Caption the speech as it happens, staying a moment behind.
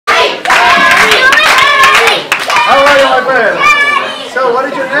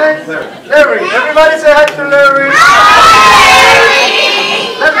Larry. Everybody say hi to Larry.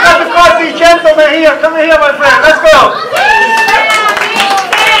 Let's go to coffee, gentlemen here. Come here, my friend. Let's go.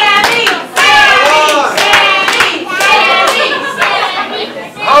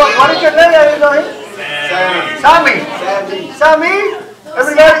 Oh, what is your name? Are you going? Sammy. Sammy.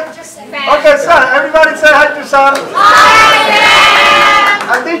 Everybody. Okay, son. Everybody say hi to Sam. Hi.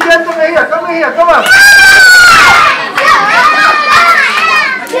 And these gentlemen here. Come here. Come on.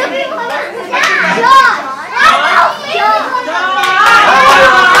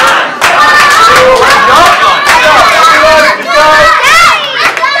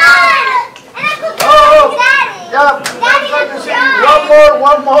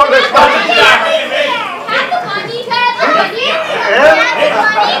 One more. Let's go.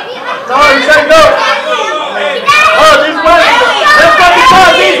 No, he said no. Oh, this one. Let's go to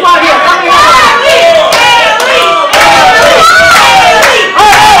this one here. Come here.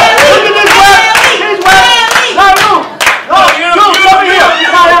 Look at this one. This one. No, you. No, you. Come here.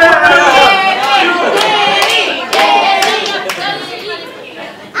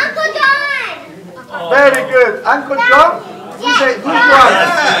 Uncle John. Very good. Uncle John? You say, who's one?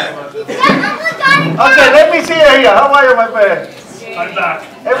 Yeah. Okay, let me see you here. How are you, my friend? I'm back.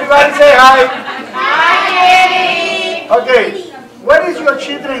 Everybody say hi. Hi. Okay, where is your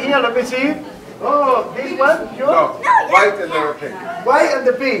children here? Let me see. Oh, this one? Yours? No, white and the pink. White and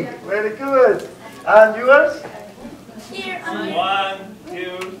the pink. Very good. And yours? Here. 1,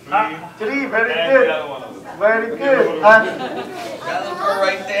 2, 3. Three. Very And good. the other one over there. Very good. And That little boy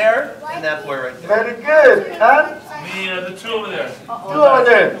right there, and that boy right there. very good. And The two over there. two over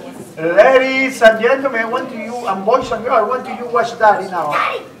there. Ladies and gentlemen, I want to you, and boys and girls, I want to you watch Daddy now.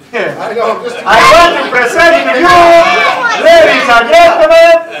 Yeah. I know. I want to present to you, ladies and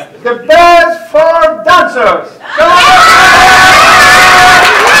gentlemen, the best four dancers. Come on.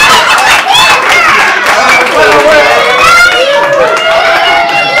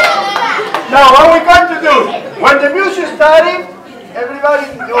 Now, what we're going to do, when the music starting, everybody,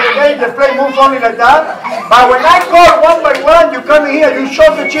 okay, the play moves only like that. But when I call one by one, you come in here, you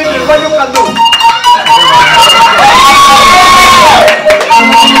show the children what you can do.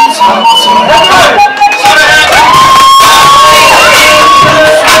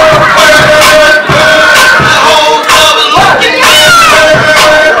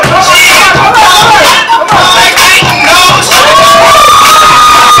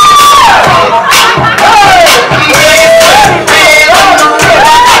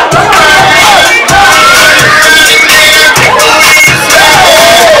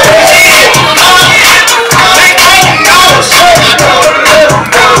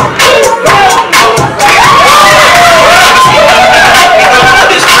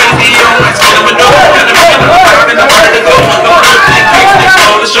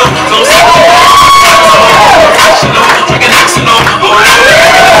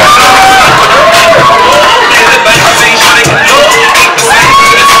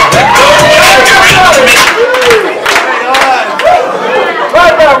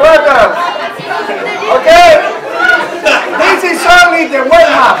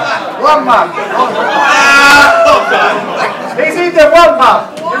 This is the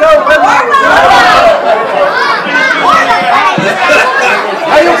warm-up. You know warm-up?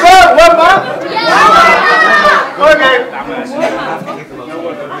 Are you good? Warm-up? Okay.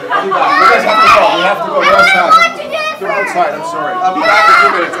 You guys have to go. We have to go. We're outside. We're outside. I'm sorry. I'll be back in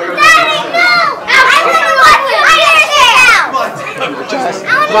 2 minutes.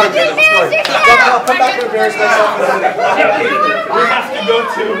 Come back to the Bears next time. We have to go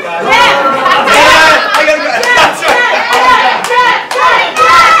to. I gotta go. That's right.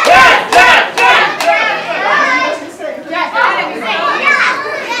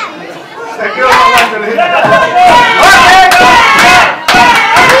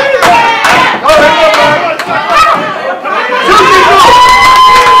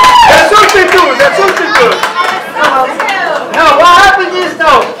 Now what happens is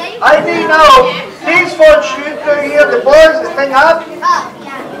now, I think now, these four children here, the boys stand up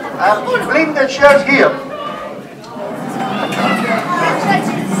and bring the chairs here.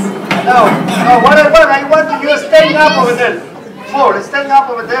 Now, what I want you to stand up over there. Four, stand up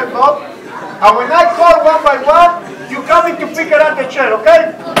over there, go. And when I call one by one, you come in to pick it up the chair,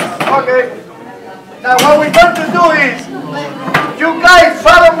 okay? Okay. Now what we're going to do is, you guys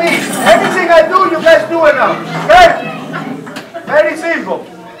follow